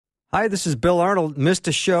Hi, this is Bill Arnold. Missed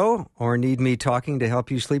a show or need me talking to help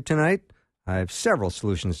you sleep tonight? I have several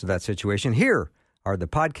solutions to that situation. Here are the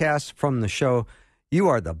podcasts from the show. You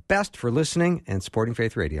are the best for listening and supporting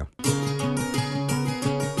Faith Radio.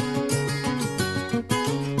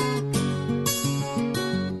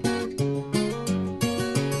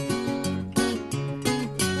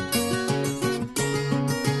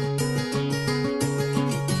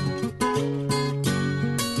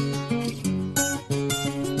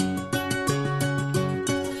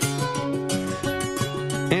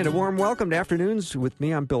 And a warm welcome to Afternoons with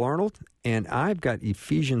me. I'm Bill Arnold, and I've got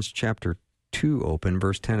Ephesians chapter 2 open.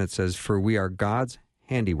 Verse 10, it says, "For we are God's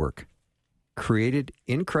handiwork, created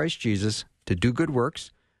in Christ Jesus to do good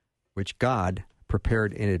works, which God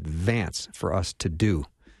prepared in advance for us to do."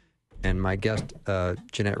 And my guest,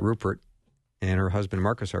 Jeanette Rupert, and her husband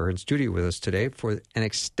Marcus are in studio with us today for an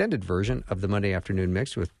extended version of the Monday Afternoon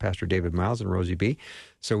Mix with Pastor David Myles and Rosie B.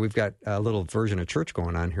 So we've got a little version of church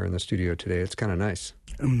going on here in the studio today. It's kind of nice.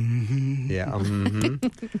 Mm-hmm. Yeah.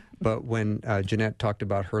 Mm-hmm. But when Jeanette talked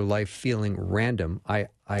about her life feeling random, I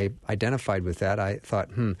identified with that. I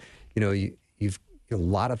thought, you've a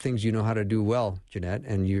lot of things you know how to do well, Jeanette,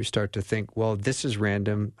 and you start to think, well, this is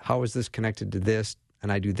random. How is this connected to this?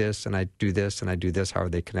 And I do this, and I do this, and I do this. How are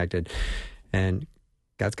they connected? And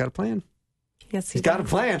God's got a plan. Yes, He's got a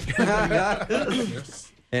plan.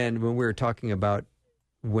 Yes. And when we were talking about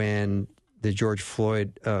when the George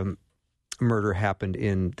Floyd murder happened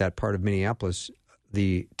in that part of Minneapolis,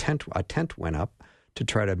 a tent went up to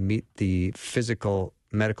try to meet the physical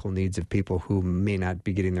medical needs of people who may not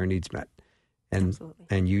be getting their needs met.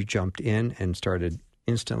 And you jumped in and started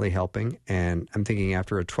instantly helping. And I'm thinking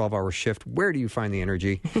after a 12-hour shift, where do you find the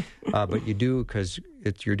energy? But you do, because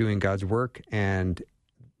you're doing God's work. And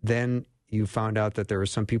then you found out that there were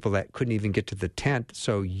some people that couldn't even get to the tent,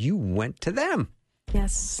 so you went to them.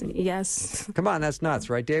 Yes. Come on, that's nuts,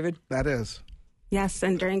 right, David? That is. Yes,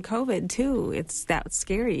 and during COVID, too, that's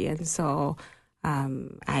scary. And so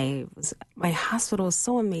my hospital is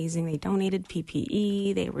so amazing. They donated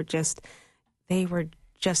PPE. They were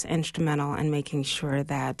just instrumental in making sure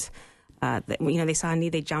that, they saw a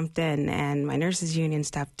need, they jumped in, and my nurses union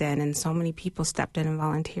stepped in, and so many people stepped in and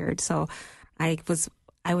volunteered. So I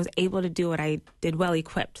was able to do what I did well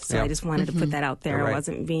equipped. So yeah. I just wanted to put that out there. Right. I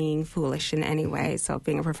wasn't being foolish in any way. So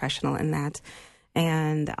being a professional in that.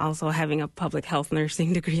 And also having a public health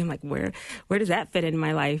nursing degree, I'm like, where does that fit in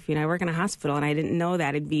my life? I work in a hospital, and I didn't know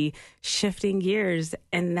that I'd be shifting gears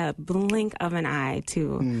in the blink of an eye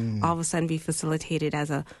to all of a sudden be facilitated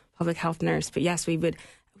as a public health nurse. But yes, we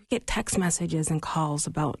get text messages and calls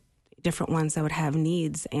about different ones that would have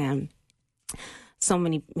needs, and so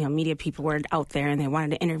many media people were out there, and they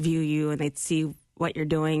wanted to interview you, and they'd see what you're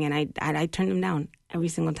doing, and I turned them down every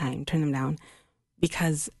single time,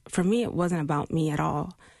 because for me, it wasn't about me at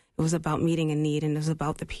all. It was about meeting a need, and it was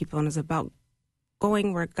about the people, and it was about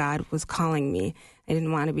going where God was calling me. I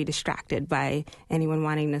didn't want to be distracted by anyone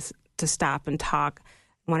wanting to stop and talk.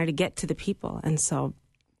 I wanted to get to the people. And so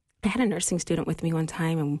I had a nursing student with me one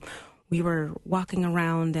time, and we were walking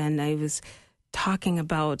around, and I was talking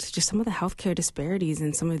about just some of the healthcare disparities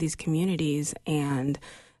in some of these communities, and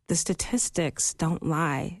the statistics don't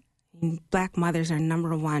lie. Black mothers are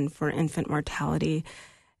number one for infant mortality.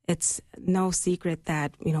 It's no secret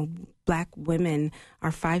that, Black women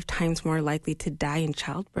are 5 times more likely to die in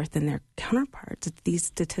childbirth than their counterparts. These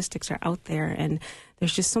statistics are out there, and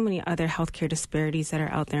there's just so many other healthcare disparities that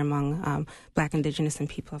are out there among Black, Indigenous, and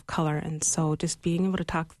people of color. And so just being able to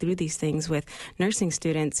talk through these things with nursing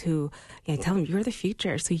students who tell them you're the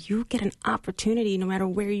future, so you get an opportunity no matter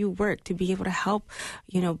where you work to be able to help,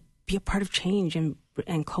 be a part of change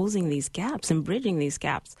and closing these gaps and bridging these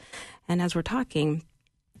gaps. And as we're talking,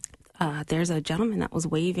 there's a gentleman that was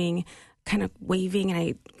waving, and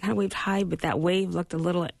I kind of waved high, but that wave looked a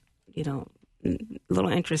little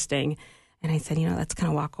interesting. And I said, let's kind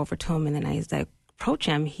of walk over to him. And then as I approach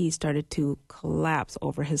him, he started to collapse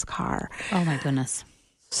over his car. Oh, my goodness.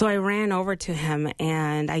 So I ran over to him,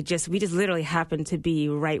 and we just literally happened to be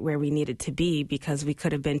right where we needed to be, because we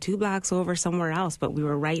could have been 2 blocks over somewhere else, but we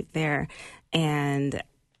were right there. And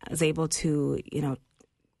I was able to,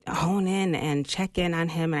 hone in and check in on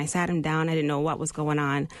him. And I sat him down. I didn't know what was going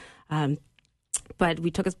on. But we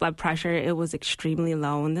took his blood pressure. It was extremely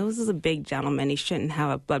low. And this is a big gentleman. He shouldn't have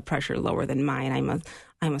a blood pressure lower than mine.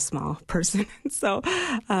 I'm a small person. So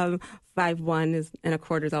 5'1" is and a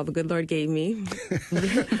quarter is all the good Lord gave me.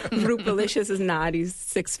 Rupalicious is not. He's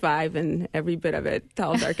 6'5" and every bit of it,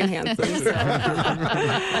 tall, dark, and handsome.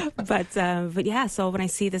 So. But yeah, so when I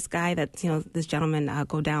see this guy this gentleman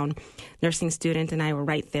go down, nursing student, and I were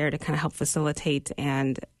right there to kind of help facilitate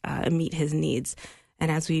and meet his needs.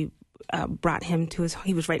 And as we brought him to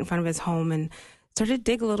he was right in front of his home and started to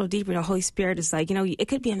dig a little deeper. The Holy Spirit is like, it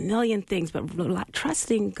could be a million things, but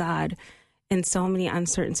trusting God in so many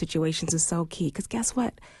uncertain situations is so key. Because guess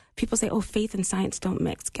what? People say, faith and science don't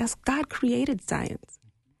mix. Guess God created science.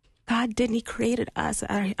 God didn't. He created us,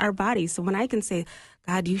 our bodies. So when I can say,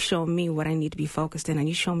 God, you show me what I need to be focused in, and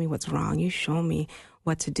you show me what's wrong, you show me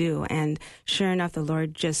what to do. And sure enough, the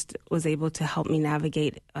Lord just was able to help me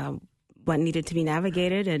navigate what needed to be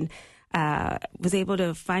navigated, and was able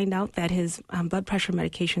to find out that his blood pressure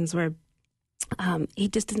medications were, he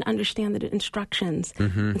just didn't understand the instructions.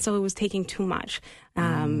 And so it was taking too much.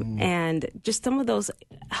 And just some of those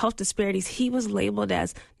health disparities, he was labeled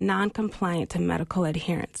as non-compliant to medical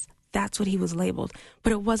adherence. That's what he was labeled.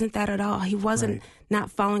 But it wasn't that at all. He wasn't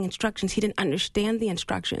not following instructions. He didn't understand the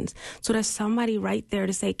instructions. So there's somebody right there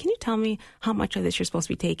to say, can you tell me how much of this you're supposed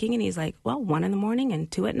to be taking? And he's like, 1 in the morning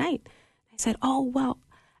and 2 at night. I said,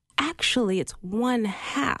 actually, it's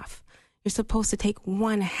 1/2. You're supposed to take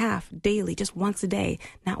 1/2 daily, just once a day,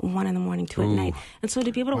 not 1 in the morning, 2 at night. And so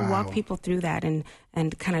to be able to walk people through that and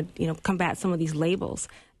kind of, combat some of these labels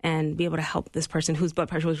and be able to help this person whose blood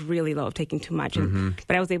pressure was really low, taking too much.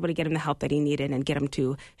 But I was able to get him the help that he needed and get him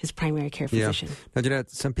to his primary care physician. Now, Jeanette,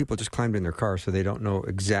 some people just climbed in their car, so they don't know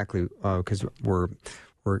exactly, because we're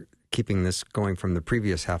keeping this going from the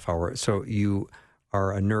previous half hour. So you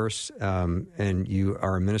are a nurse, and you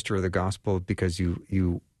are a minister of the gospel because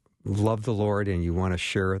you love the Lord and you want to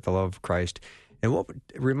share the love of Christ. And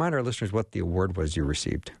remind our listeners what the award was you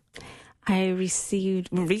received. I received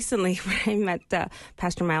recently when I met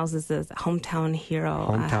Pastor Myles as a hometown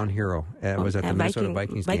hero. It was at the Minnesota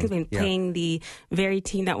Vikings game. Playing the very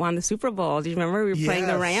team that won the Super Bowl. Do you remember? We were playing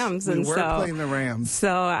the Rams. We were playing the Rams.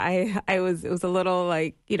 So it was a little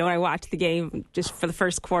like, when I watched the game just for the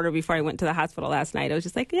first quarter before I went to the hospital last night, I was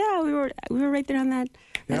just like, we were right there on that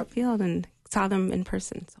field and saw them in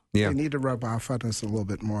person. So. Yeah. They need to rub off on us a little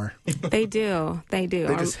bit more. They do. They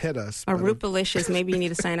just hit us. Or Rupalicious. Maybe you need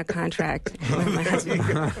to sign a contract. My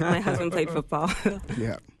husband played football.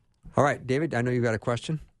 Yeah. All right, David, I know you've got a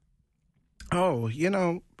question. Oh,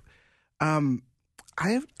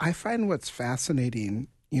 I find what's fascinating,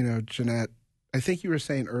 Jeanette, I think you were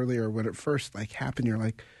saying earlier when it first happened, you're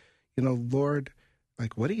like, Lord,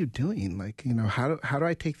 what are you doing? How do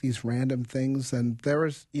I take these random things? And there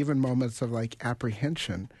was even moments of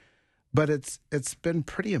apprehension, but it's been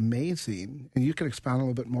pretty amazing. And you can expound a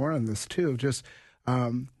little bit more on this too, just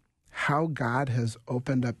how God has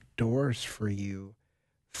opened up doors for you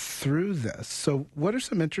through this. So what are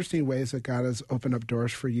some interesting ways that God has opened up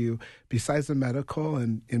doors for you besides the medical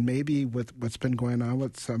and maybe with what's been going on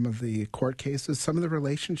with some of the court cases, some of the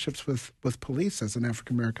relationships with police as an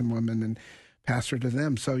African-American woman and pastor to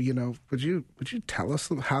them. So, would you tell us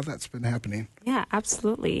how that's been happening? Yeah,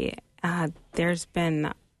 absolutely. There's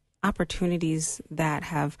been opportunities that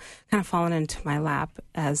have kind of fallen into my lap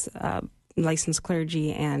as licensed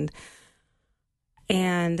clergy and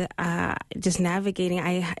just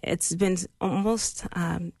navigating. It's been almost,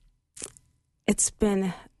 I'm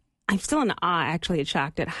still in awe, actually,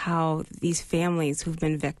 shocked at how these families who've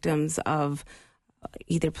been victims of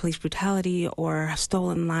either police brutality or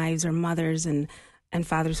stolen lives, or mothers and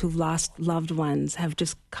fathers who've lost loved ones have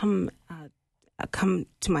just come to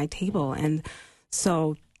my table. And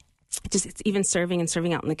so it's even serving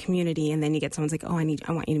out in the community, and then you get someone's like, I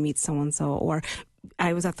want you to meet so-and-so. Or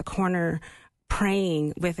I was at the corner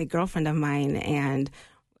praying with a girlfriend of mine, and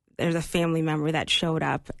there's a family member that showed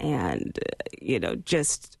up and,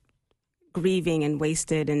 just grieving and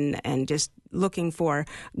wasted and just looking for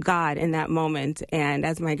God in that moment. And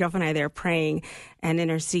as my girlfriend and I there praying and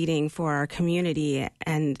interceding for our community,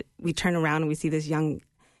 and we turn around and we see this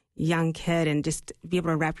young kid, and just be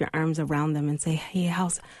able to wrap your arms around them and say, hey,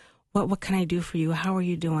 what can I do for you? How are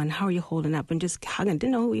you doing? How are you holding up? And just hugging.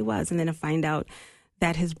 Didn't know who he was. And then to find out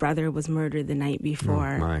that his brother was murdered the night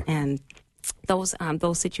before, and those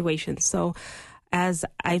situations. So as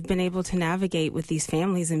I've been able to navigate with these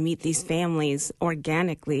families and meet these families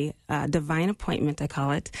organically, divine appointment, I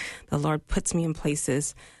call it. The Lord puts me in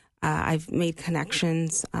places. I've made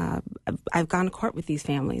connections. I've gone to court with these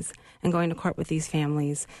families, and going to court with these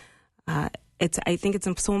families. I think it's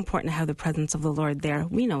so important to have the presence of the Lord there.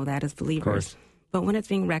 We know that as believers. But when it's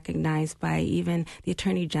being recognized by even the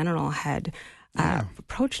Attorney General had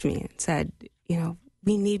approached me and said,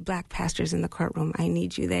 we need Black pastors in the courtroom. I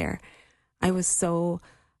need you there. I was so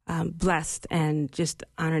blessed and just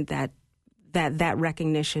honored that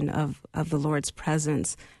recognition of the Lord's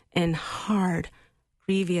presence in hard,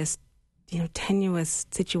 grievous, tenuous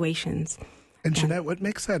situations. And Jeanette, what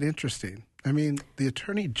makes that interesting? I mean, the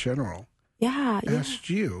Attorney General asked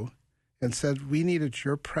you and said, we needed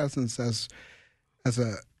your presence as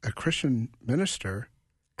a Christian minister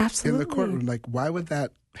in the courtroom. Like, why would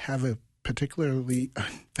that have a particularly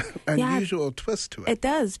unusual twist to it? It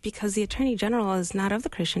does, because the Attorney General is not of the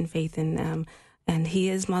Christian faith, and he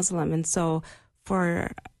is Muslim. And so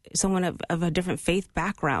for someone of a different faith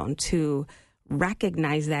background to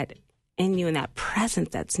recognize that in you and that presence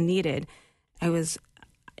that's needed, I was,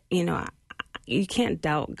 you can't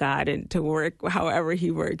doubt God and to work however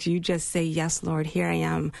he works. You just say, yes, Lord, here I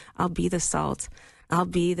am. I'll be the salt. I'll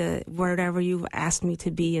be the whatever you've asked me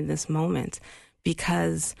to be in this moment,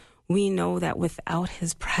 because we know that without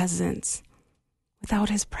his presence,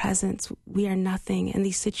 we are nothing. In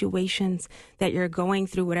these situations that you're going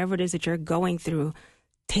through, whatever it is that you're going through,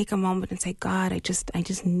 take a moment and say, God, I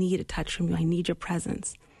just need a touch from you. I need your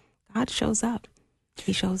presence. God shows up.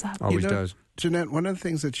 He shows up. Always does. Jeanette, one of the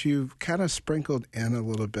things that you've kind of sprinkled in a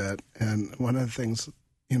little bit, and one of the things,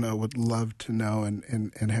 would love to know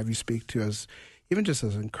and have you speak to us, even just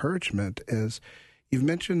as encouragement, is you've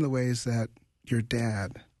mentioned the ways that your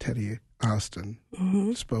dad, Teddy Austin,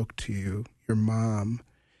 spoke to you, your mom,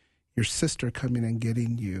 your sister coming and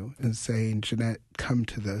getting you and saying, Jeanette, come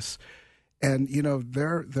to this. And,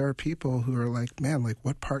 there are people who are like, man, like,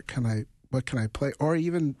 what can I play? Or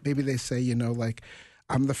even maybe they say,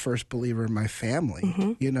 I'm the first believer in my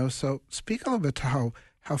family, So speak a little bit to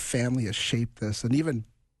how family has shaped this, and even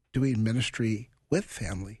doing ministry with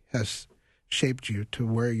family has shaped you to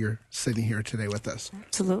where you're sitting here today with us.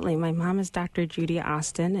 Absolutely. My mom is Dr. Judy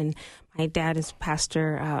Austin, and my dad is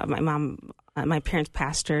pastor. My parents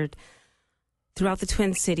pastored throughout the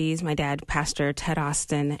Twin Cities. My dad pastored Ted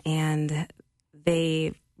Austin, and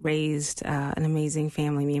they raised an amazing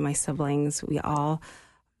family. Me and my siblings, we all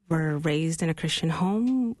were raised in a Christian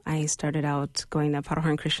home. I started out going to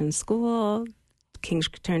Powderhorn Christian School,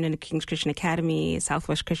 turned into King's Christian Academy.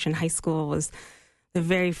 Southwest Christian High School was the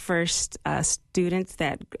very first students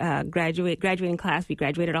that graduating class. We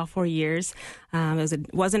graduated all 4 years.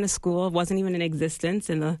 It wasn't a school, it wasn't even in existence.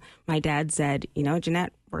 And my dad said,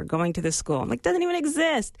 Jeanette, we're going to this school. I'm like, doesn't even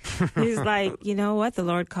exist. He's like, you know what? The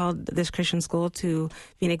Lord called this Christian school to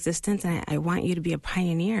be in existence, and I want you to be a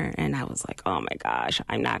pioneer. And I was like, oh my gosh,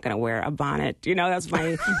 I'm not going to wear a bonnet. That's what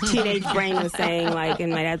my teenage brain was saying.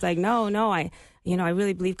 And my dad's like, no, I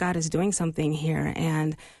really believe God is doing something here.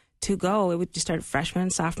 And to go, it would just start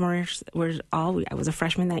freshman, sophomore. I was a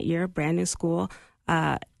freshman that year, brand new school.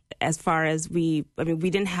 As far as we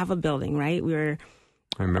didn't have a building, right?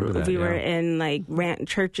 I remember that. We were in rant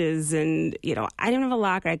churches, and I didn't have a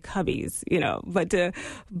locker, I had cubbies,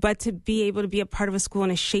 but to be able to be a part of a school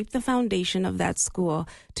and to shape the foundation of that school,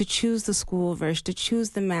 to choose the school verse, to choose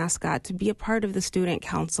the mascot, to be a part of the student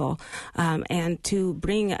council, and to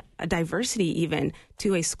bring a diversity even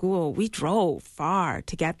to a school. We drove far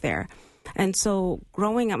to get there. And so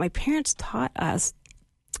growing up, my parents taught us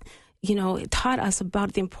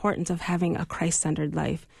about the importance of having a Christ-centered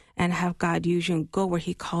life and have God use you and go where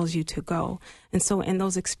he calls you to go. And so in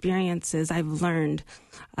those experiences, I've learned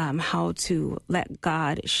how to let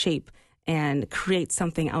God shape and create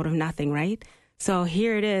something out of nothing, right? So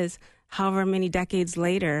here it is, however many decades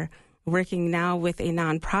later, working now with a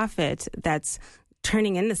nonprofit that's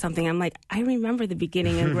turning into something. I'm like, I remember the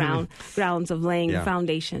beginning and grounds of laying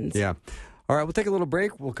foundations. Yeah. All right, we'll take a little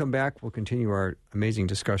break. We'll come back. We'll continue our amazing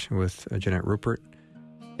discussion with Jeanette Rupert,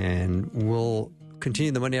 and we'll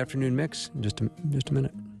continue the Monday afternoon mix in just a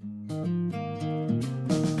minute.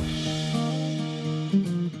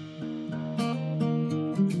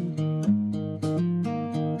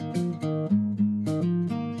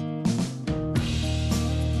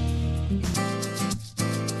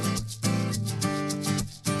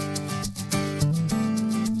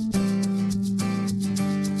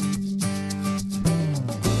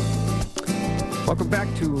 Welcome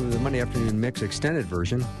back to the Monday Afternoon Mix extended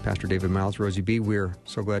version. Pastor David Myles, Rosie B. We're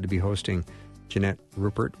so glad to be hosting Jeanette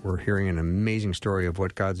Rupert. We're hearing an amazing story of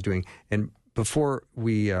what God's doing. And before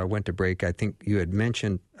we went to break, I think you had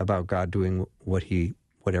mentioned about God doing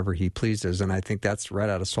whatever he pleases. And I think that's right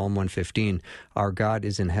out of Psalm 115. Our God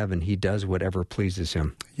is in heaven. He does whatever pleases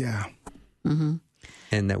him. Yeah. Mm-hmm.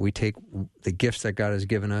 And that we take the gifts that God has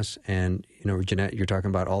given us. And, Jeanette, you're talking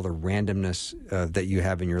about all the randomness that you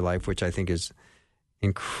have in your life, which I think is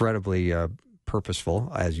incredibly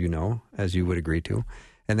purposeful, as you know, as you would agree to,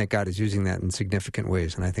 and that God is using that in significant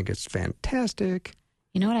ways. And I think it's fantastic.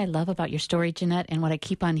 You know what I love about your story, Jeanette, and what I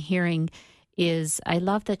keep on hearing is I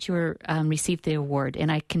love that you received the award, and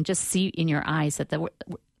I can just see in your eyes that the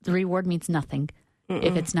reward means nothing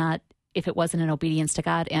if it wasn't in obedience to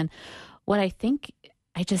God. And what I think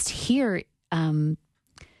I just hear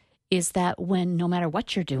is that when, no matter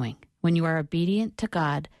what you're doing, when you are obedient to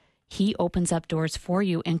God, He opens up doors for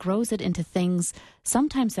you and grows it into things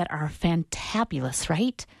sometimes that are fantabulous,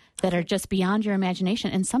 right? That are just beyond your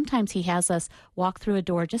imagination. And sometimes He has us walk through a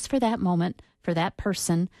door just for that moment, for that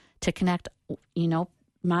person to connect,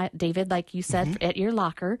 David, like you said, at your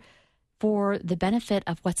locker, for the benefit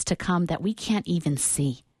of what's to come that we can't even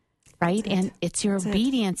see, right? And it's your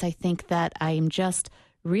obedience, I think, that I am just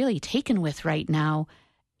really taken with right now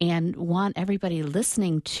and want everybody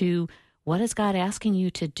listening to, what is God asking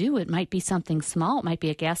you to do? It might be something small. It might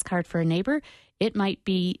be a gas card for a neighbor. It might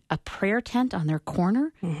be a prayer tent on their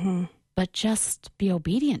corner. But just be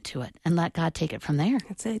obedient to it and let God take it from there.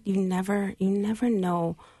 That's it. You never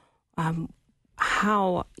know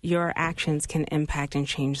how your actions can impact and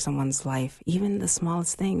change someone's life, even the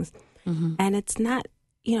smallest things. And it's not,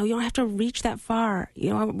 you don't have to reach that far.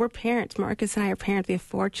 We're parents. Marcus and I are parents. We have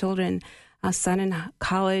 4 children, a son in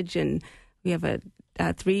college, and we have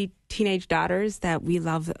 3 teenage daughters that we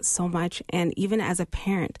love so much. And even as a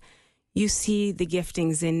parent, you see the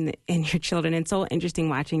giftings in your children. And it's so interesting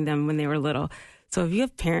watching them when they were little. So if you're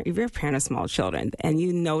a parent of small children and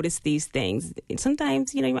you notice these things,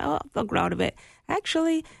 sometimes, you might, they'll grow out of it.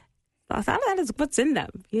 Actually, a lot of that is what's in them.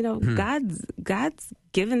 God's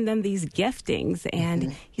given them these giftings,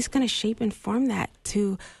 and He's going to shape and form that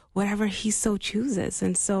to whatever He so chooses.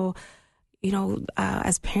 And so,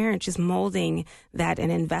 as parents, just molding that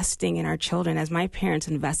and investing in our children, as my parents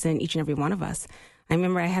invested in each and every one of us. I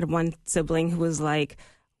remember I had one sibling who was like,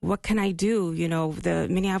 what can I do? The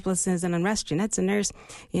Minneapolis is an unrest. Jeanette's a nurse.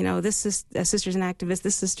 This sister's an activist.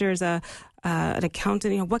 This sister's an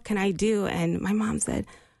accountant. What can I do? And my mom said,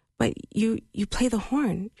 but you play the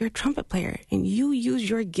horn. You're a trumpet player, and you use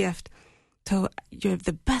your gift to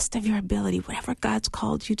the best of your ability, whatever God's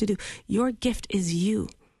called you to do. Your gift is you.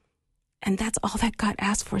 And that's all that God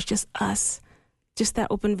asked for, is just us. Just that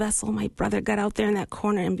open vessel. My brother got out there in that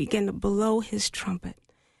corner and began to blow his trumpet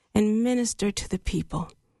and minister to the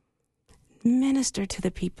people. Minister to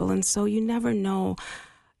the people. And so you never know,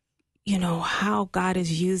 how God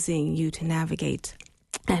is using you to navigate.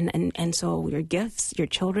 And so your gifts, your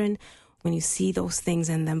children, when you see those things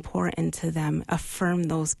in them, pour into them, affirm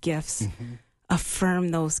those gifts. Affirm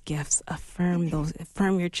those gifts.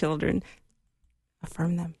 Affirm your children.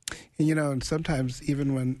 Affirm them. And sometimes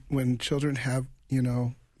even when children have,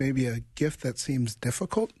 maybe a gift that seems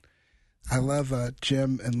difficult. I love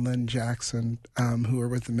Jim and Lynn Jackson, who are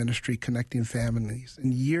with the ministry Connecting Families.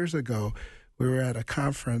 And years ago, we were at a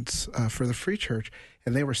conference for the Free Church,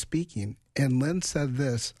 and they were speaking. And Lynn said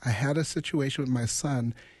this: I had a situation with my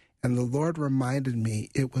son, and the Lord reminded me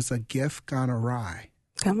it was a gift gone awry.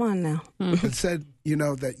 Come on now. It said,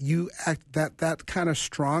 that you act, that kind of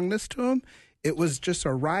strongness to him, it was just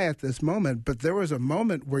awry at this moment, but there was a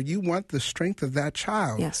moment where you want the strength of that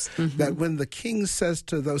child. Yes. That when the king says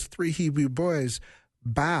to those 3 Hebrew boys,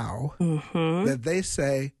 bow, that they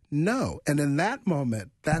say no. And in that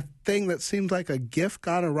moment, that thing that seems like a gift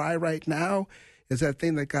gone awry right now is that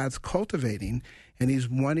thing that God's cultivating, and He's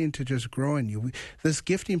wanting to just grow in you. This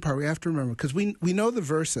gifting part, we have to remember, because we know the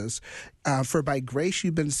verses, for by grace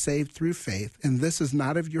you've been saved through faith, and this is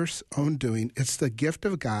not of your own doing. It's the gift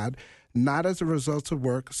of God, not as a result of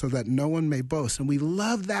work, so that no one may boast. And we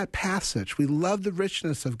love that passage. We love the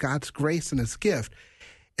richness of God's grace and His gift.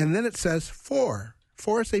 And then it says, for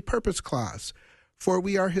is a purpose clause. For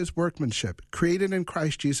we are His workmanship, created in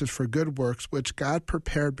Christ Jesus for good works, which God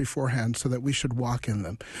prepared beforehand so that we should walk in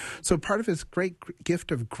them. So part of His great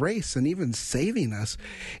gift of grace and even saving us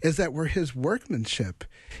is that we're His workmanship.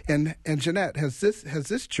 And Jeanette, has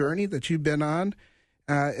this journey that you've been on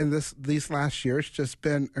in these last years just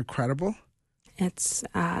been incredible? It's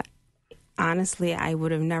honestly, I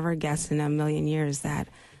would have never guessed in a million years that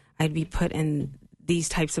I'd be put in these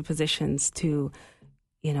types of positions to,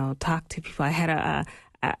 talk to people. I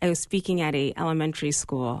was speaking at a elementary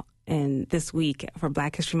school, and this week for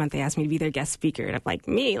Black History Month, they asked me to be their guest speaker, and I'm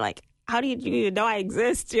like, how do you even know I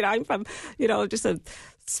exist? I'm from, just a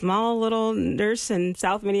small little nurse in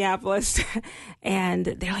South Minneapolis. And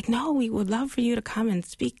they're like, no, we would love for you to come and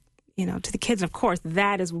speak, to the kids. And of course,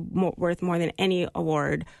 that is worth more than any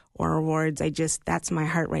award or awards. That's my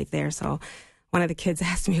heart right there. So one of the kids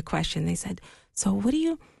asked me a question. They said, so what do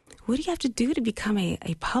you what do you have to do to become a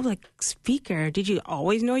public speaker? Did you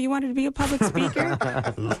always know you wanted to be a public speaker?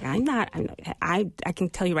 I'm not. I can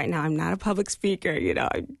tell you right now, I'm not a public speaker.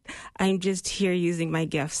 I'm just here using my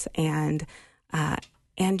gifts, and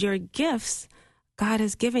your gifts God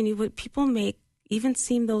has given you. What people make even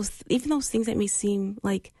those things that may seem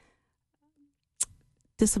like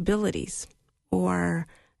disabilities or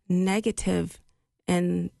negative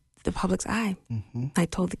in the public's eye. Mm-hmm. I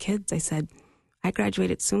told the kids, I said, I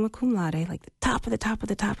graduated summa cum laude, like the top of the top of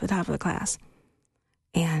the top of the top of the class.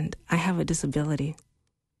 And I have a disability.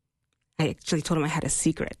 I actually told them I had a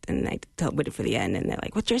secret, and I waited for the end, and they're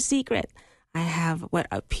like, what's your secret? I have what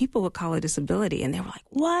people would call a disability. And they were like,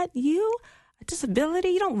 what? You? A disability?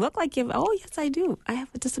 You don't look like you have. Oh, yes, I do. I have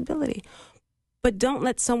a disability. But don't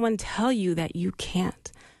let someone tell you that you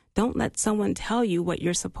can't. Don't let someone tell you what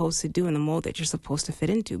you're supposed to do in the mold that you're supposed to fit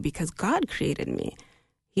into, because God created me.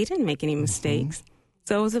 He didn't make any mistakes. Mm-hmm.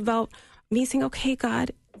 So it was about me saying, okay,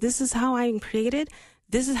 God, this is how I'm created.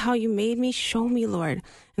 This is how you made me. Show me, Lord.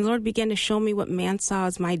 And the Lord began to show me what man saw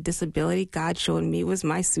as my disability. God showed me was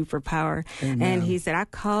my superpower. Amen. And he said, I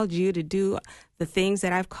called you to do the things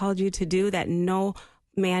that I've called you to do that no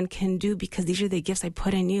man can do, because these are the gifts I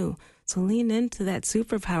put in you. So lean into that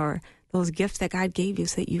superpower, those gifts that God gave you,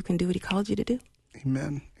 so that you can do what he called you to do.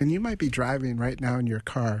 Amen. And you might be driving right now in your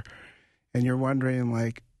car, and you're wondering,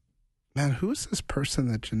 like, man, who is this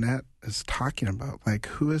person that Jeanette is talking about? Like,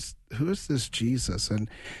 who is this Jesus, and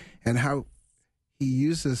how he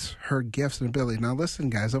uses her gifts and ability? Now, listen,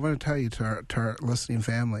 guys, I want to tell you, to our listening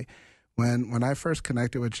family, when I first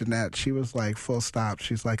connected with Jeanette, she was like, full stop.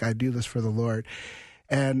 She's like, I do this for the Lord.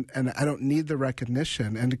 And I don't need the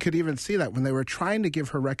recognition. And you could even see that when they were trying to give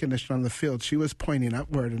her recognition on the field, she was pointing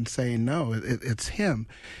upward and saying, no, it's him.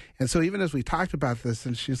 And so even as we talked about this,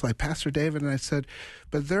 and she's like, Pastor David, and I said,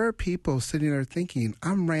 but there are people sitting there thinking,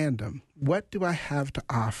 I'm random. What do I have to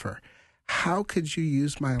offer? How could you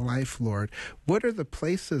use my life, Lord? What are the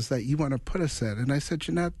places that you want to put us in? And I said,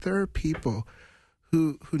 Jeanette, there are people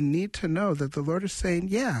who need to know that the Lord is saying,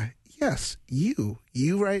 yes, you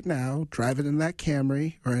right now, driving in that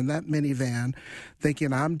Camry or in that minivan,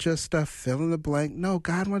 thinking I'm just a fill in the blank. No,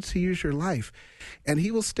 God wants to use your life. And he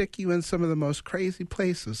will stick you in some of the most crazy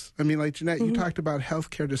places. I mean, like Jeanette, you talked about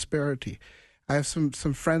healthcare disparity. I have some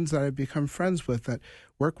friends that I've become friends with that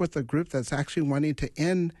work with a group that's actually wanting to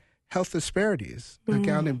end health disparities. A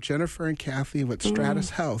gal named Jennifer and Kathy with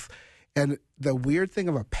Stratus Health. And the weird thing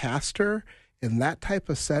of a pastor in that type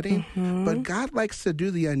of setting, but God likes to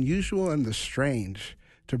do the unusual and the strange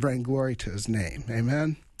to bring glory to his name.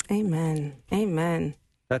 Amen? Amen. Amen.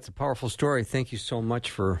 That's a powerful story. Thank you so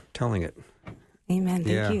much for telling it. Amen.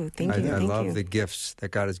 Thank you. Thank you. I Thank love you. the gifts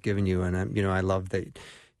that God has given you, and I love that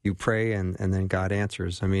you pray and then God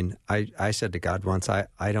answers. I mean, I said to God once, I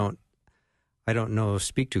don't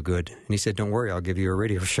speak too good. And he said, don't worry, I'll give you a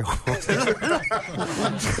radio show.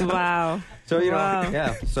 Wow. So,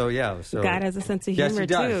 wow. So God has a sense of humor, yes, he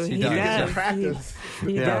does. too. He does. Yeah. Practice.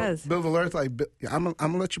 He does. Bill Valler's like, I'm going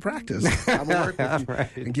to let you practice. I'm going to work with you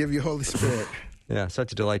right. and give you Holy Spirit. Yeah,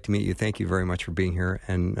 such a delight to meet you. Thank you very much for being here.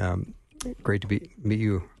 And great to meet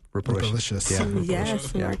you, Rupalicious.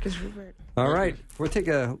 Yes, yeah. Marcus Rupert. All right. We'll take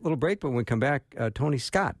a little break, but when we come back, Tony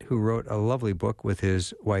Scott, who wrote a lovely book with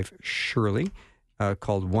his wife, Shirley,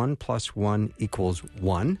 called 1 + 1 =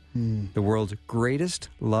 1, the world's greatest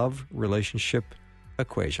love relationship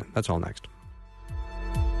equation. That's all next.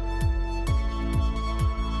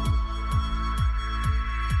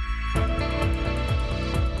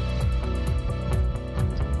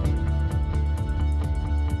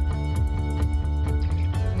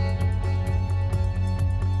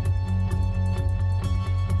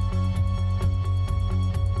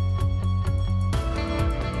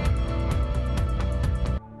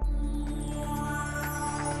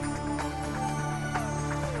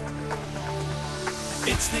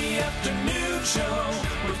 It's the afternoon show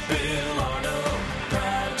with Bill Arnold.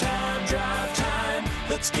 Prime time, drive time.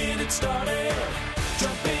 Let's get it started.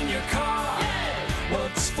 Jump in your car. Yeah.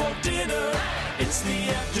 What's for dinner? It's the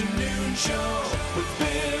afternoon show with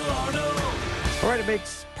Bill Arnold. All right, it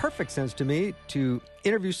makes perfect sense to me to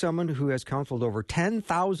interview someone who has counseled over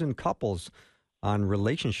 10,000 couples on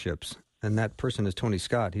relationships, and that person is Tony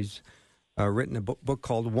Scott. He's written a book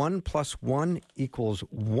called 1 + 1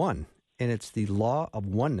 = 1. And it's the law of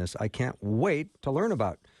oneness. I can't wait to learn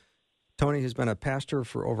about. Tony has been a pastor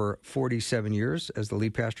for over 47 years as the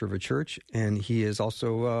lead pastor of a church, and he is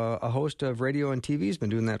also a host of radio and TV. He's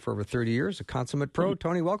been doing that for over 30 years, a consummate pro.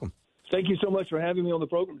 Tony, welcome. Thank you so much for having me on the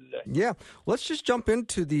program today. Yeah. Let's just jump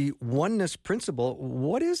into the oneness principle.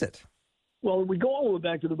 What is it? Well, we go all the way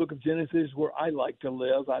back to the book of Genesis, where I like to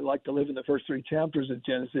live. I like to live in the first 3 chapters of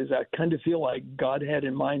Genesis. I kind of feel like God had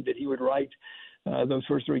in mind that he would write those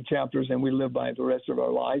first 3 chapters, and we live by the rest of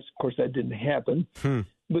our lives. Of course, that didn't happen.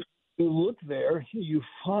 But if you look there, you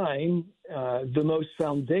find the most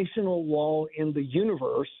foundational law in the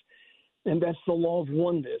universe, and that's the law of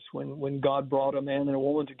oneness, when God brought a man and a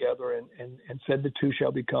woman together and said the two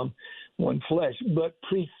shall become one flesh. But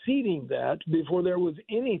preceding that, before there was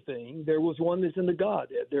anything, there was oneness in the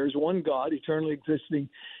Godhead. There's one God eternally existing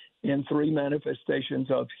in 3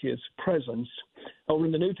 manifestations of his presence. Over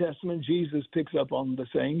in the New Testament, Jesus picks up on the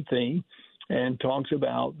same theme and talks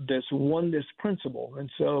about this oneness principle.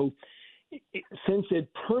 And so since it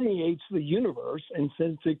permeates the universe and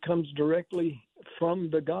since it comes directly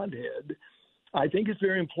from the Godhead, I think it's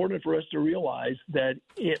very important for us to realize that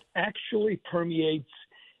it actually permeates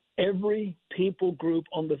every people group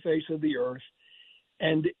on the face of the earth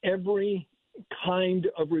and every kind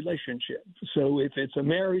of relationship. So if it's a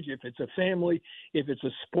marriage, if it's a family, if it's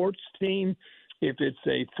a sports team, if it's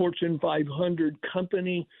a Fortune 500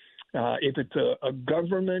 company, if it's a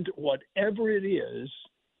government, whatever it is,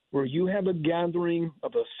 where you have a gathering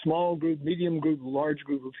of a small group, medium group, large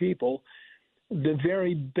group of people, the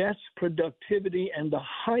very best productivity and the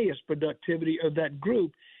highest productivity of that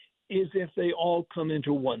group is if they all come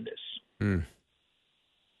into oneness.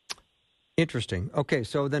 Interesting. Okay,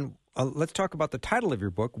 so then let's talk about the title of your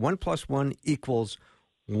book, 1 + 1 =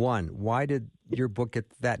 1. Why did your book get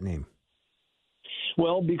that name?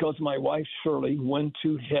 Well, because my wife, Shirley, went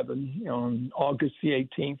to heaven on August the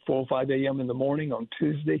 18th, 4:05 a.m. in the morning on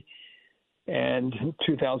Tuesday, and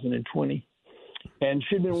 2020. And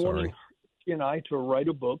she'd been wanting she and I to write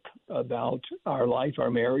a book about our life, our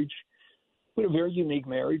marriage. We had a very unique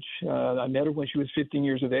marriage. I met her when she was 15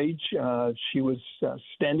 years of age. She was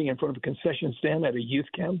standing in front of a concession stand at a youth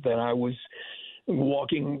camp that I was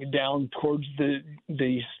walking down towards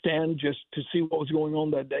the stand just to see what was going on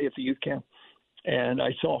that day at the youth camp. And I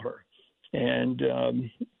saw her. And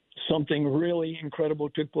something really incredible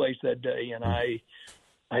took place that day. And I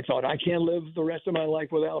thought, I can't live the rest of my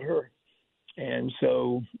life without her. And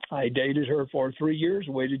so I dated her for 3 years,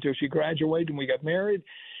 waited till she graduated, and we got married.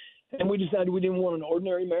 And we decided we didn't want an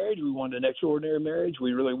ordinary marriage. We wanted an extraordinary marriage.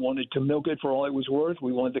 We really wanted to milk it for all it was worth.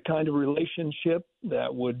 We wanted the kind of relationship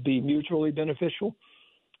that would be mutually beneficial.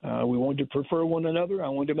 We wanted to prefer one another. I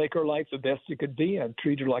wanted to make her life the best it could be. I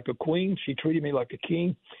treated her like a queen. She treated me like a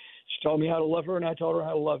king. She taught me how to love her, and I taught her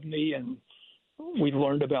how to love me. And we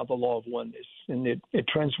learned about the law of oneness. And it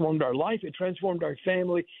transformed our life, it transformed our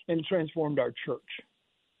family, and it transformed our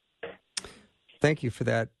church. Thank you for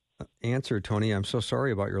that answer, Tony. I'm so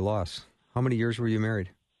sorry about your loss. How many years were you married?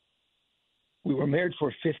 We were married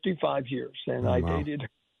for 55 years, and I dated her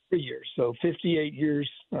 3 years. So 58 years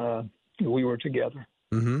we were together.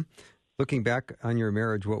 Mm-hmm. Looking back on your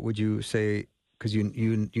marriage, what would you say, because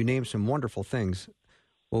you named some wonderful things,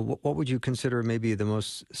 well, what would you consider maybe the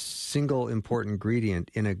most single important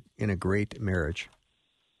ingredient in a great marriage?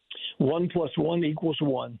 1 + 1 =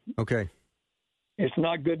 1. Okay. It's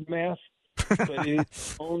not good math, but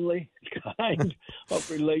it's the only kind of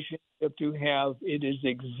relationship to have. It is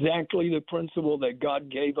exactly the principle that God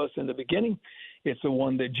gave us in the beginning. It's the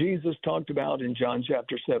one that Jesus talked about in John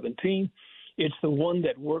chapter 17. It's the one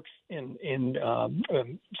that works in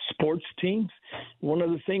sports teams. One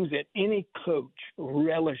of the things that any coach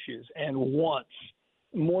relishes and wants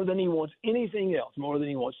more than he wants anything else, more than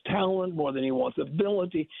he wants talent, more than he wants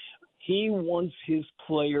ability, he wants his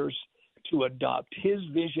players to adopt his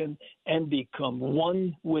vision and become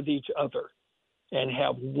one with each other and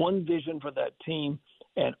have one vision for that team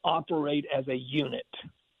and operate as a unit.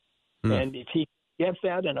 And if he gets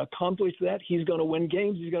that and accomplish that, he's going to win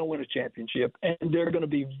games, he's going to win a championship, and they're going to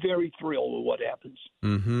be very thrilled with what happens.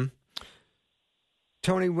 Mm-hmm.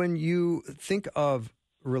 Tony, when you think of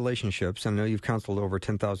relationships, I know you've counseled over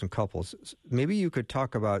 10,000 couples, maybe you could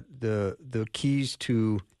talk about the keys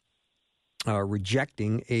to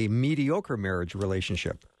rejecting a mediocre marriage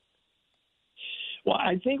relationship. Well,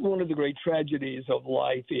 I think one of the great tragedies of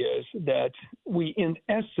life is that we, in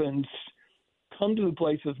essence, come to the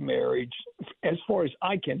place of marriage, as far as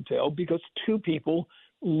I can tell, because two people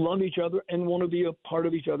love each other and want to be a part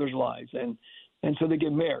of each other's lives. And so they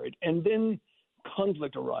get married. And then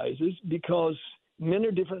conflict arises because men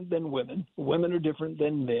are different than women. Women are different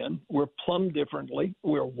than men. We're plumbed differently.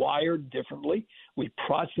 We're wired differently. We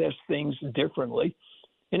process things differently.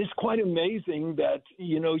 And it's quite amazing that,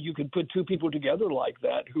 you could put two people together like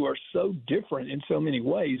that who are so different in so many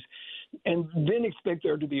ways and then expect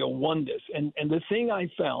there to be a oneness. And the thing I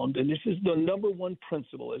found, and this is the number one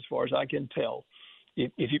principle as far as I can tell,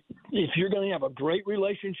 If you're going to have a great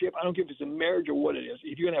relationship, I don't care if it's a marriage or what it is,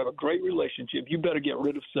 if you're going to have a great relationship, you better get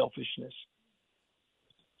rid of selfishness.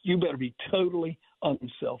 You better be totally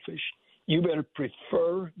unselfish. You better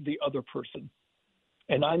prefer the other person.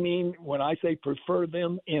 And I mean, when I say prefer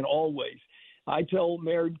them, in all ways. I tell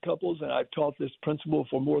married couples, and I've taught this principle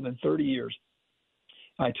for more than 30 years,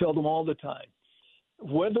 I tell them all the time,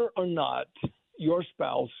 whether or not your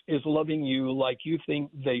spouse is loving you like you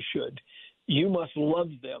think they should, you must love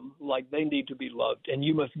them like they need to be loved, and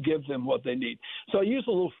you must give them what they need. So I use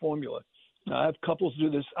a little formula. I have couples do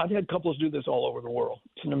this. I've had couples do this all over the world.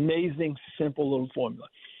 It's an amazing, simple little formula.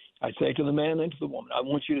 I say to the man and to the woman, I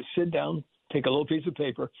want you to sit down, take a little piece of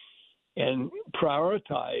paper, and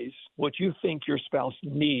prioritize what you think your spouse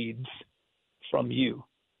needs from you.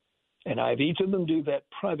 And I have each of them do that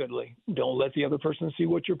privately. Don't let the other person see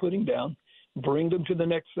what you're putting down. Bring them to the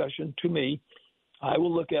next session to me. I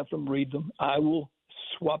will look at them, read them. I will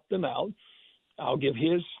swap them out. I'll give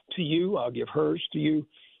his to you. I'll give hers to you.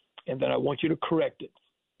 And then I want you to correct it.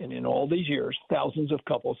 And in all these years, thousands of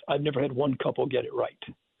couples, I've never had one couple get it right.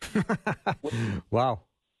 Wow.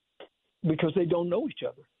 Because they don't know each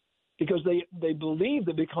other. Because they believe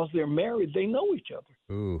that because they're married, they know each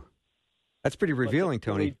other. Ooh. That's pretty revealing,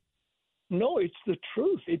 Tony. No, it's the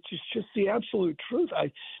truth. It's just the absolute truth.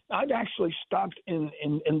 I've actually stopped in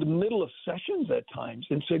the middle of sessions at times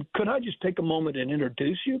and said, could I just take a moment and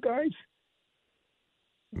introduce you guys?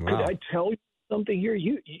 Wow. Could I tell you something here?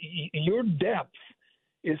 Your depth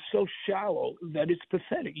is so shallow that it's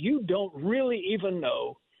pathetic. You don't really even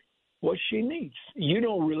know what she needs. You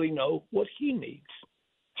don't really know what he needs.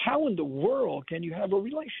 How in the world can you have a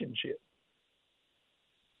relationship?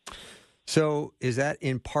 So is that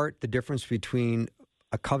in part the difference between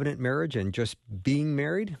a covenant marriage and just being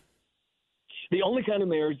married? The only kind of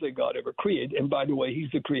marriage that God ever created, and by the way, he's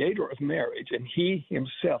the creator of marriage, and he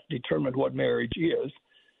himself determined what marriage is.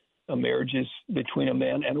 A marriage is between a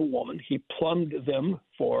man and a woman. He plumbed them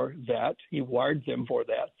for that. He wired them for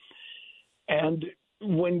that. And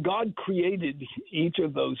when God created each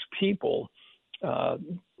of those people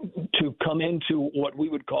to come into what we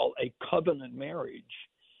would call a covenant marriage,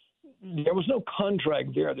 there was no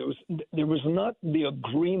contract there. There was not the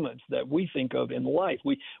agreements that we think of in life.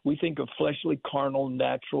 We think of fleshly, carnal,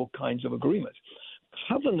 natural kinds of agreements.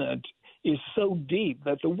 Covenant is so deep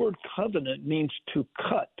that the word covenant means to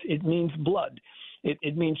cut. It means blood.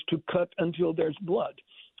 It means to cut until there's blood.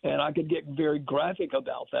 And I could get very graphic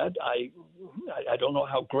about that. I don't know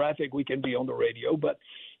how graphic we can be on the radio, but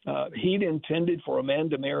he'd intended for a man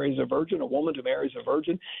to marry as a virgin, a woman to marry as a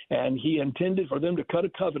virgin, and he intended for them to cut a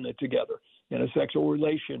covenant together in a sexual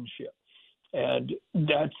relationship. And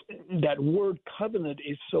that word covenant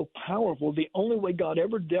is so powerful. The only way God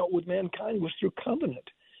ever dealt with mankind was through covenant.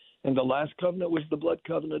 And the last covenant was the blood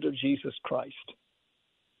covenant of Jesus Christ.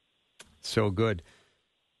 So good.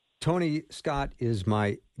 Tony Scott is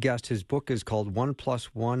my guest. His book is called 1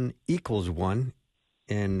 + 1 = 1,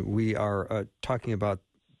 and we are talking about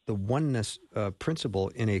the oneness principle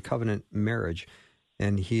in a covenant marriage.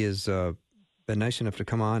 And he has been nice enough to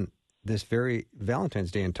come on this very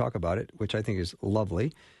Valentine's Day and talk about it, which I think is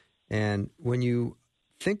lovely. And when you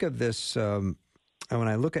think of this, when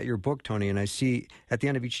I look at your book, Tony, and I see at the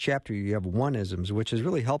end of each chapter you have oneisms, which is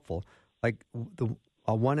really helpful. Like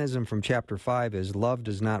a oneism from chapter 5 is love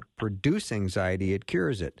does not produce anxiety, it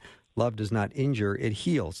cures it. Love does not injure, it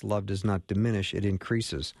heals. Love does not diminish, it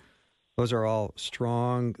increases. Those are all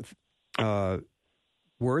strong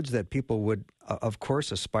words that people would, of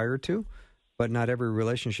course, aspire to, but not every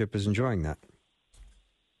relationship is enjoying that.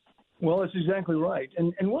 Well, that's exactly right.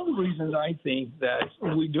 And one of the reasons I think that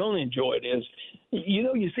we don't enjoy it is,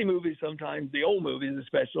 you see movies sometimes, the old movies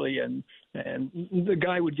especially, and the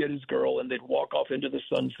guy would get his girl and they'd walk off into the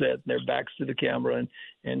sunset and their backs to the camera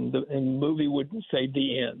and the movie would say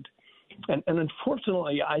the end. And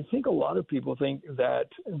unfortunately, I think a lot of people think that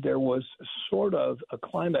there was sort of a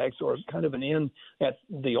climax or kind of an end at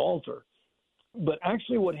the altar. But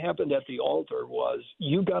actually what happened at the altar was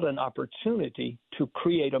you got an opportunity to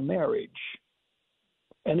create a marriage.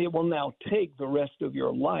 And it will now take the rest of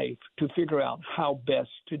your life to figure out how best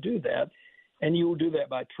to do that. And you will do that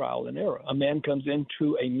by trial and error. A man comes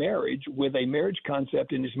into a marriage with a marriage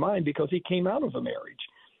concept in his mind because he came out of a marriage,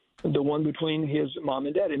 the one between his mom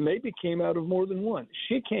and dad. It maybe came out of more than one.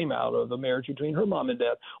 She came out of a marriage between her mom and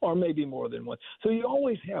dad, or maybe more than one. So you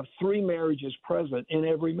always have three marriages present in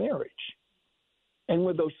every marriage. And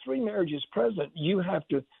with those three marriages present, you have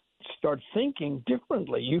to start thinking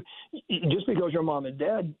differently. Just because your mom and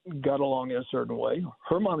dad got along in a certain way,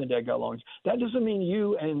 her mom and dad got along, that doesn't mean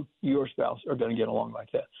you and your spouse are going to get along like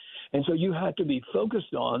that. And so you had to be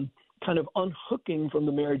focused on kind of unhooking from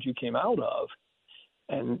the marriage you came out of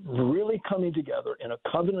and really coming together in a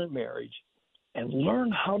covenant marriage and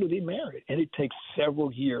learn how to be married. And it takes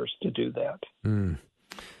several years to do that. Mm.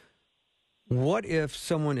 What if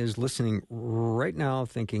someone is listening right now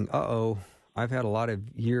thinking, uh-oh, I've had a lot of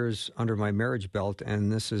years under my marriage belt,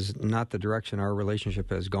 and this is not the direction our relationship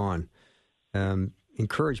has gone?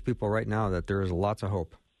 Encourage people right now that there is lots of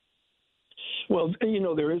hope. Well,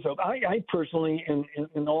 there is hope. I personally,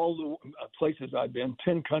 in all the places I've been,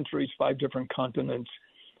 10 countries, 5 different continents,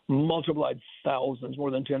 multiplied thousands,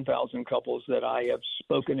 more than 10,000 couples that I have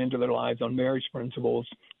spoken into their lives on marriage principles,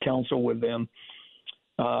 counsel with them.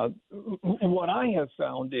 What I have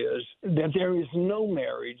found is that there is no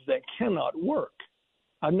marriage that cannot work.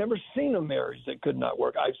 I've never seen a marriage that could not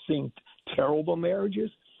work. I've seen terrible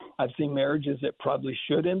marriages. I've seen marriages that probably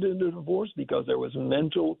should end in a divorce because there was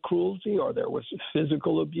mental cruelty or there was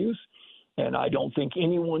physical abuse. And I don't think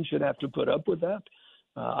anyone should have to put up with that.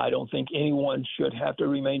 I don't think anyone should have to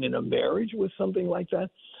remain in a marriage with something like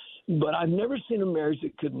that. But I've never seen a marriage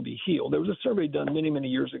that couldn't be healed. There was a survey done many, many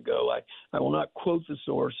years ago. I will not quote the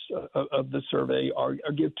source of the survey or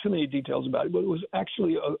give too many details about it, but it was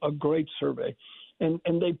actually a great survey. And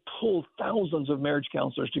they pulled thousands of marriage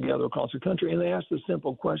counselors together across the country, and they asked the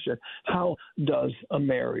simple question, how does a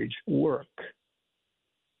marriage work?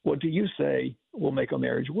 What do you say will make a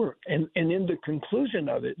marriage work? And in the conclusion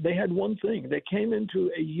of it, they had one thing. They came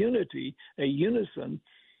into a unison,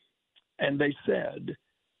 and they said,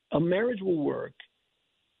 a marriage will work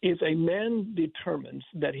if a man determines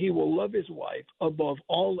that he will love his wife above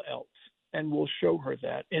all else and will show her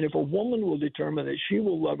that. And if a woman will determine that she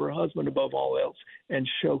will love her husband above all else and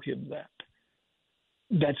show him that.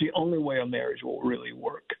 That's the only way a marriage will really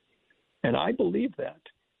work. And I believe that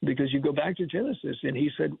because you go back to Genesis and he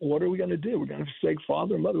said, what are we going to do? We're going to forsake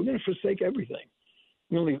father and mother. We're going to forsake everything.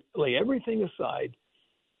 We're going to lay everything aside.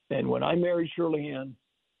 And when I married Shirley Ann,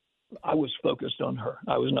 I was focused on her.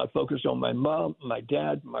 I was not focused on my mom, my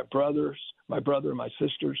dad, my brother, my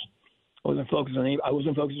sisters. I wasn't focused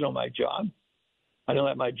on my job. I didn't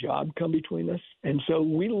let my job come between us. And so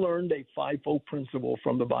we learned a fivefold principle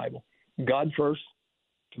from the Bible. God first,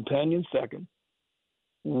 companion second,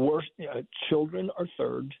 children are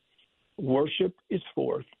third, worship is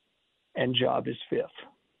fourth, and job is fifth.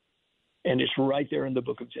 And it's right there in the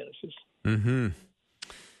book of Genesis. Mm-hmm.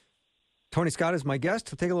 Tony Scott is my guest.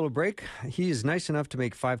 We'll take a little break. He is nice enough to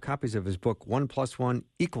make 5 copies of his book, 1 + 1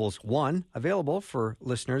 = 1, available for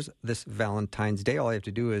listeners this Valentine's Day. All you have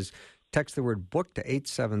to do is text the word book to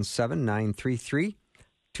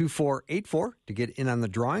 877-933-2484 to get in on the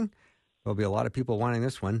drawing. There'll be a lot of people wanting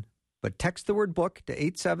this one. But text the word book to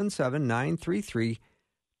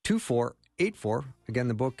 877-933-2484. Again,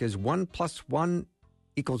 the book is 1 + 1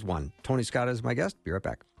 = 1. Tony Scott is my guest. Be right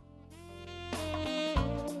back.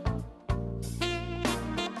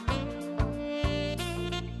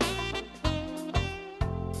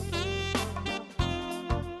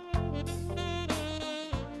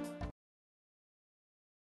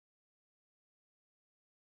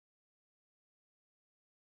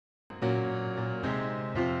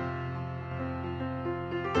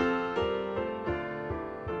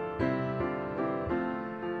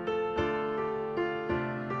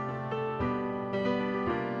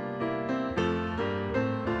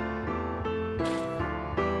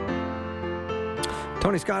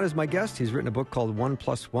 Tony Scott is my guest. He's written a book called 1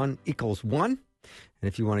 + 1 = 1. And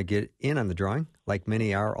if you want to get in on the drawing, like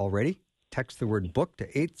many are already, text the word book to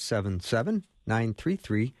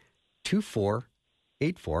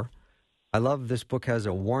 877-933-2484. I love this book has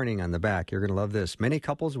a warning on the back. You're going to love this. Many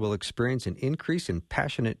couples will experience an increase in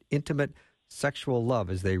passionate, intimate, sexual love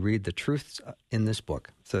as they read the truths in this book.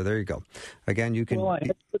 So there you go. Again, you can... Well, I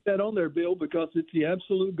have to put that on there, Bill, because it's the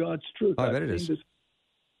absolute God's truth. Oh, I bet it is.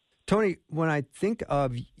 Tony, when I think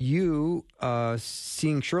of you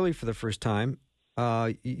seeing Shirley for the first time,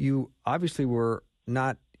 you obviously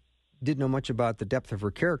didn't know much about the depth of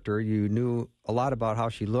her character. You knew a lot about how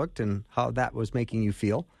she looked and how that was making you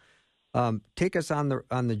feel. Take us on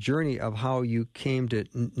the journey of how you came to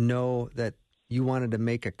know that you wanted to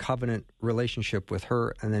make a covenant relationship with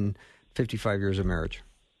her, and then 55 years of marriage.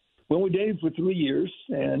 Well, we dated for 3 years,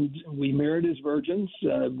 and we married as virgins.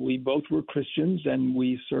 We both were Christians, and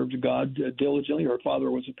we served God diligently. Her father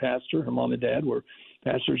was a pastor. Her mom and dad were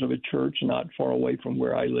pastors of a church not far away from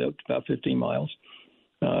where I lived, about 15 miles.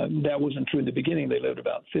 That wasn't true in the beginning. They lived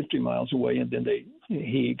about 50 miles away, and then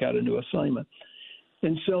he got a new assignment.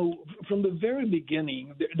 And so from the very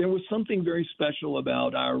beginning, there was something very special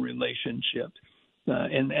about our relationship.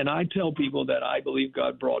 And I tell people that I believe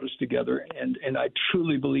God brought us together, and I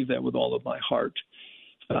truly believe that with all of my heart.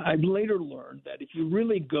 I've later learned that if you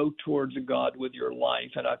really go towards God with your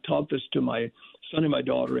life, and I've taught this to my son and my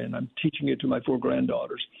daughter, and I'm teaching it to my 4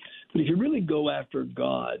 granddaughters, but if you really go after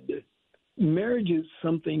God, marriage is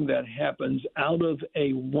something that happens out of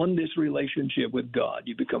a oneness relationship with God.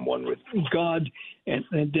 You become one with God, and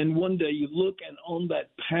then one day you look, and on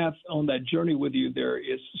that path, on that journey with you, there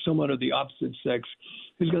is someone of the opposite sex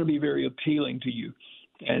who's going to be very appealing to you,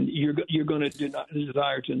 and you're going to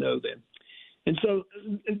desire to know them. And so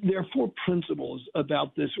there are 4 principles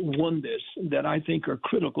about this oneness that I think are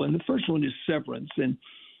critical. And the first one is severance. And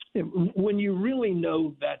when you really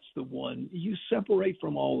know that's the one, you separate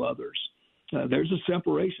from all others. There's a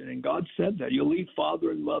separation, and God said that. You'll leave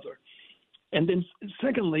father and mother. And then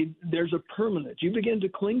secondly, there's a permanence. You begin to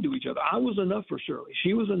cling to each other. I was enough for Shirley.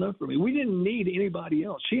 She was enough for me. We didn't need anybody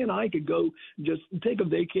else. She and I could go just take a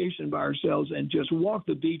vacation by ourselves and just walk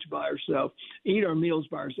the beach by ourselves, eat our meals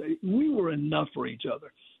by ourselves. We were enough for each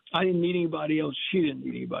other. I didn't need anybody else. She didn't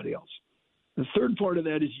need anybody else. The third part of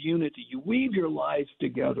that is unity. You weave your lives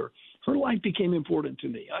together. Her life became important to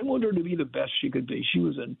me. I wanted her to be the best she could be. She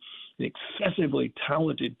was an excessively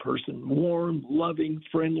talented person, warm, loving,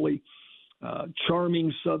 friendly,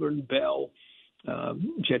 charming Southern belle.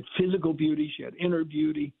 She had physical beauty. She had inner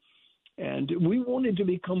beauty. And we wanted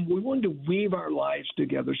to weave our lives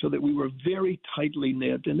together so that we were very tightly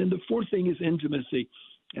knit. And then the fourth thing is intimacy.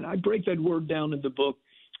 And I break that word down in the book,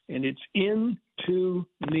 and it's in-to-me-see.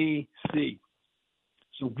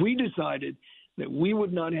 So we decided that we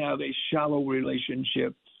would not have a shallow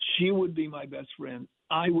relationship. She would be my best friend.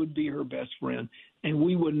 I would be her best friend. And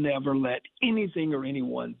we would never let anything or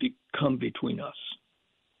anyone come between us.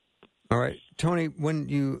 All right. Tony, when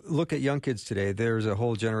you look at young kids today, there's a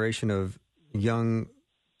whole generation of young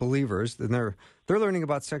believers, and they're learning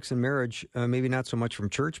about sex and marriage, maybe not so much from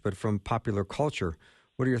church, but from popular culture.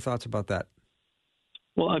 What are your thoughts about that?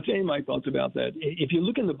 Well, I'll tell you my thoughts about that. If you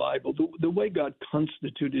look in the Bible, the way God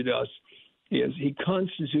constituted us is he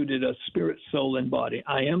constituted us spirit, soul, and body.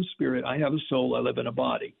 I am spirit. I have a soul. I live in a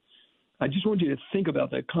body. I just want you to think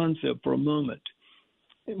about that concept for a moment.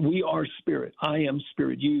 We are spirit. I am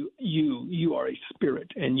spirit. You are a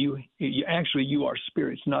spirit, and you are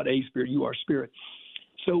spirit. It's not a spirit. You are spirit.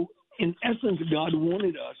 So, in essence, God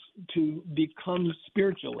wanted us to become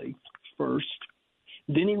spiritually first.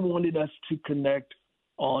 Then he wanted us to connect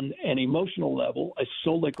on an emotional level, a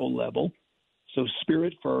soulical level. So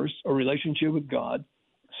spirit first, a relationship with God,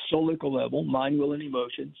 soulical level, mind, will, and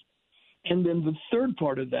emotions. And then the third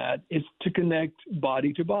part of that is to connect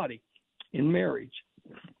body to body in marriage.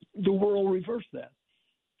 The world reversed that.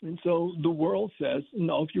 And so the world says,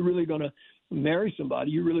 no, if you're really going to marry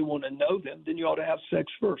somebody, you really want to know them, then you ought to have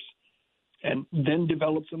sex first and then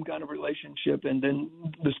develop some kind of relationship, and then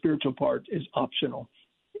the spiritual part is optional.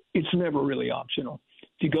 It's never really optional.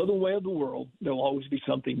 If you go the way of the world, there'll always be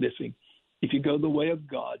something missing. If you go the way of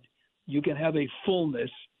God, you can have a fullness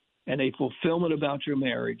and a fulfillment about your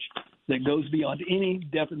marriage that goes beyond any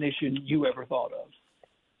definition you ever thought of.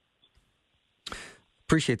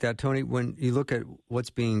 Appreciate that, Tony. When you look at what's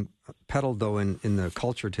being peddled, though, in the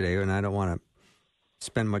culture today, and I don't want to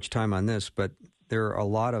spend much time on this, but there are a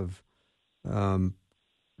lot of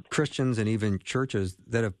Christians and even churches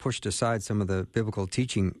that have pushed aside some of the biblical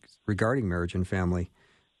teaching regarding marriage and family.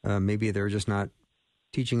 Maybe they're just not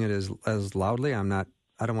teaching it as loudly. I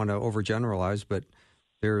don't want to overgeneralize, but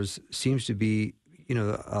seems to be,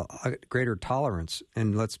 a greater tolerance,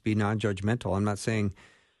 and let's be non-judgmental. I'm not saying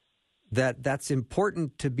that that's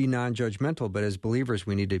important to be non-judgmental, but as believers,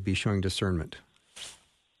 we need to be showing discernment.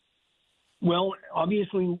 Well,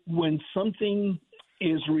 obviously, when something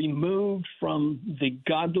is removed from the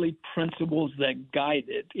godly principles that guide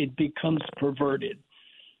it, it becomes perverted.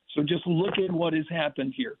 So just look at what has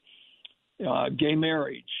happened here. Gay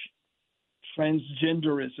marriage,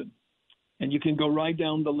 transgenderism, and you can go right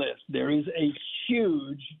down the list. There is a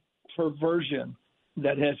huge perversion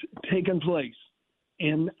that has taken place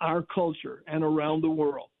in our culture and around the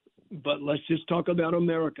world. But let's just talk about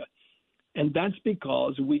America. And that's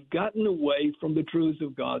because we've gotten away from the truths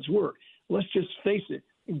of God's word. Let's just face it.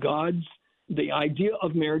 The idea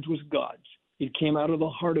of marriage was God's. It came out of the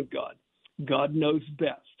heart of God. God knows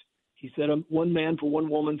best. He said, one man for one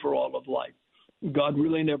woman for all of life. God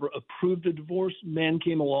really never approved of divorce. Man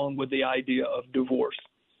came along with the idea of divorce.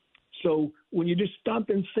 So when you just stop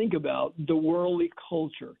and think about the worldly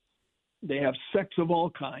culture, they have sex of all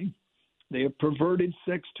kinds. They have perverted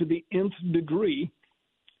sex to the nth degree,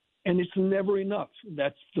 and it's never enough.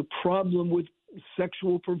 That's the problem with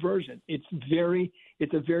sexual perversion. It's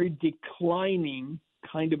it's a very declining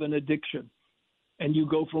kind of an addiction. And you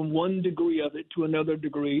go from one degree of it to another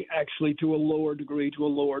degree, actually to a lower degree, to a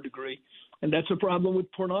lower degree. And that's a problem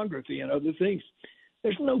with pornography and other things.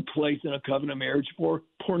 There's no place in a covenant marriage for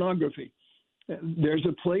pornography. There's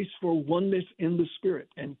a place for oneness in the Spirit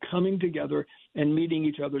and coming together and meeting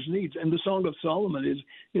each other's needs. And the Song of Solomon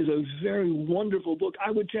is a very wonderful book.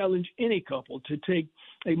 I would challenge any couple to take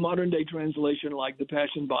a modern-day translation like the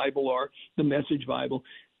Passion Bible or the Message Bible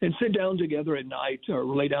and sit down together at night or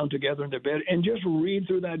lay down together in their bed and just read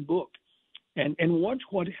through that book and watch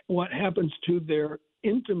what happens to their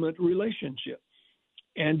intimate relationship.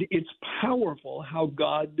 And it's powerful how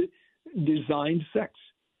God designed sex.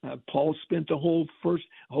 Paul spent the whole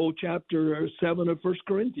chapter 7 of 1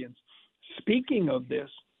 Corinthians speaking of this,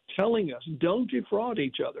 telling us, don't defraud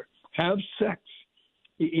each other. Have sex.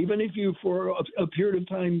 Even if you, for a period of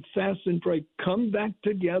time, fast and pray, come back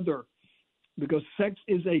together. Because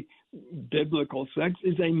biblical sex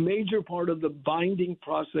is a major part of the binding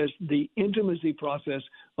process, the intimacy process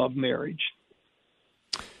of marriage.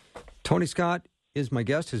 Tony Scott is my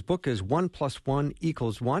guest. His book is 1 + 1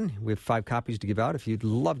 = 1. We have 5 copies to give out. If you'd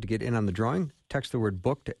love to get in on the drawing, text the word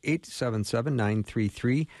book to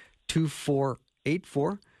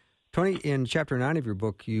 877-933-2484. Tony, in chapter 9 of your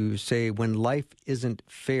book, you say when life isn't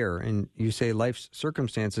fair, and you say life's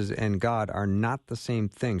circumstances and God are not the same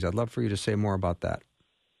things. I'd love for you to say more about that.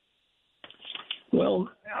 Well,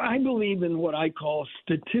 I believe in what I call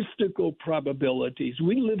statistical probabilities.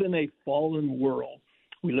 We live in a fallen world.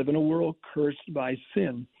 We live in a world cursed by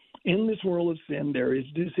sin. In this world of sin, there is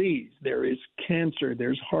disease. There is cancer.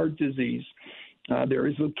 There's heart disease. There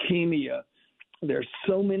is leukemia. There's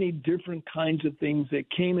so many different kinds of things that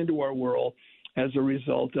came into our world as a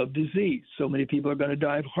result of disease. So many people are going to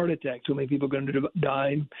die of heart attacks. So many people are going to die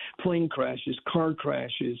in plane crashes, car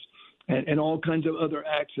crashes, and all kinds of other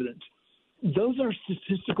accidents. Those are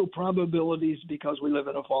statistical probabilities because we live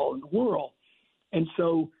in a fallen world. And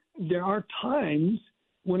so there are times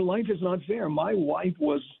when life is not fair. My wife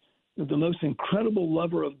was the most incredible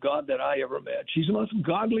lover of God that I ever met. She's the most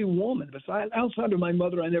godly woman. Outside of my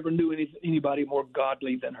mother, I never knew anybody more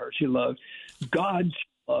godly than her. She loved God. She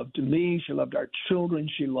loved me. She loved our children.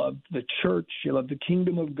 She loved the church. She loved the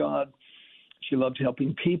kingdom of God. She loved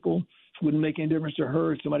helping people. It wouldn't make any difference to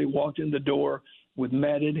her if somebody walked in the door with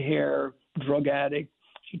matted hair, drug addict.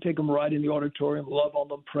 She'd take them right in the auditorium, love on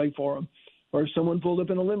them, pray for them. Or if someone pulled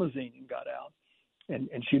up in a limousine and got out, and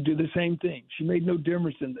she'd do the same thing. She made no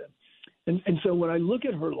difference in them. And so when I look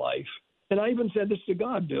at her life, and I even said this to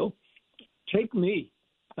God, Bill, take me.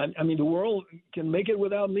 I mean, the world can make it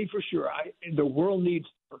without me for sure. The world needs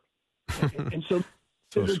her. And so,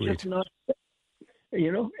 so it's sweet. just not,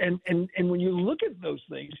 and when you look at those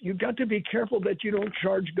things, you've got to be careful that you don't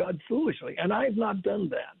charge God foolishly. And I've not done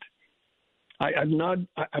that. I've not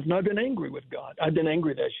been angry with God. I've been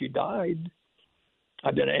angry that she died.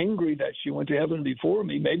 I've been angry that she went to heaven before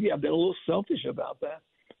me. Maybe I've been a little selfish about that.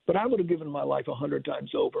 But I would have given my life 100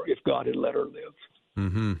 times over if God had let her live.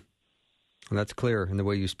 Mm-hmm. And that's clear in the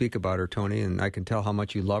way you speak about her, Tony, and I can tell how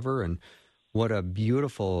much you love her and what a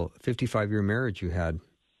beautiful 55-year marriage you had.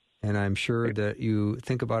 And I'm sure that you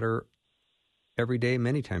think about her every day,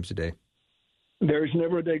 many times a day. There's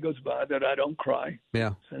never a day goes by that I don't cry.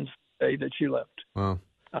 Yeah. Since the day that she left. Wow.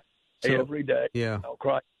 Every day, yeah. I'll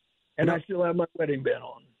cry. And I still have my wedding band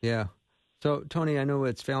on. Yeah. So, Tony, I know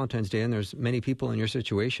it's Valentine's Day, and there's many people in your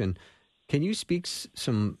situation. Can you speak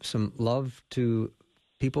some love to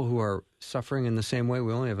people who are suffering in the same way?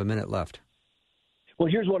 We only have a minute left. Well,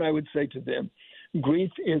 here's what I would say to them. Grief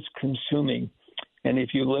is consuming. And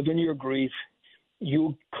if you live in your grief,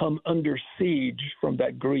 you'll come under siege from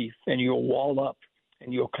that grief, and you'll wall up,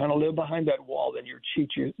 and you'll kind of live behind that wall, and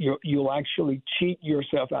you'll actually cheat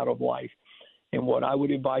yourself out of life. And what I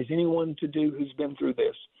would advise anyone to do who's been through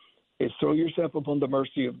this is throw yourself upon the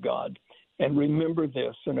mercy of God. And remember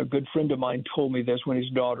this, and a good friend of mine told me this when his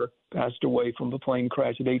daughter passed away from a plane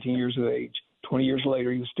crash at 18 years of age. 20 years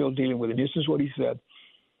later, he was still dealing with it. This is what he said.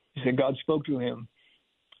 He said, God spoke to him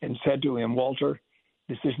and said to him, Walter,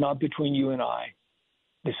 this is not between you and I.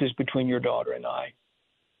 This is between your daughter and I.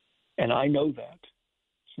 And I know that.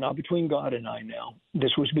 It's not between God and I now.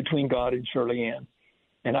 This was between God and Shirley Ann.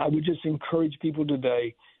 And I would just encourage people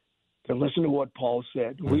today to listen to what Paul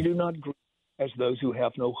said. We do not grieve as those who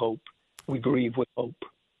have no hope. We grieve with hope.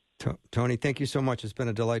 Tony, thank you so much. It's been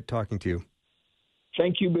a delight talking to you.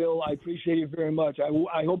 Thank you, Bill. I appreciate it very much.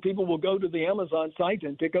 I hope people will go to the Amazon site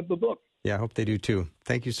and pick up the book. Yeah, I hope they do too.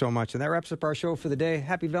 Thank you so much. And that wraps up our show for the day.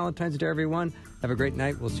 Happy Valentine's Day, everyone. Have a great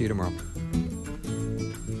night. We'll see you tomorrow.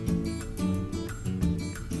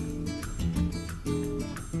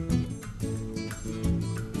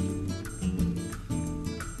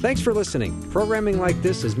 Thanks for listening. Programming like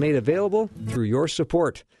this is made available through your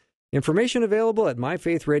support. Information available at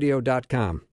myfaithradio.com.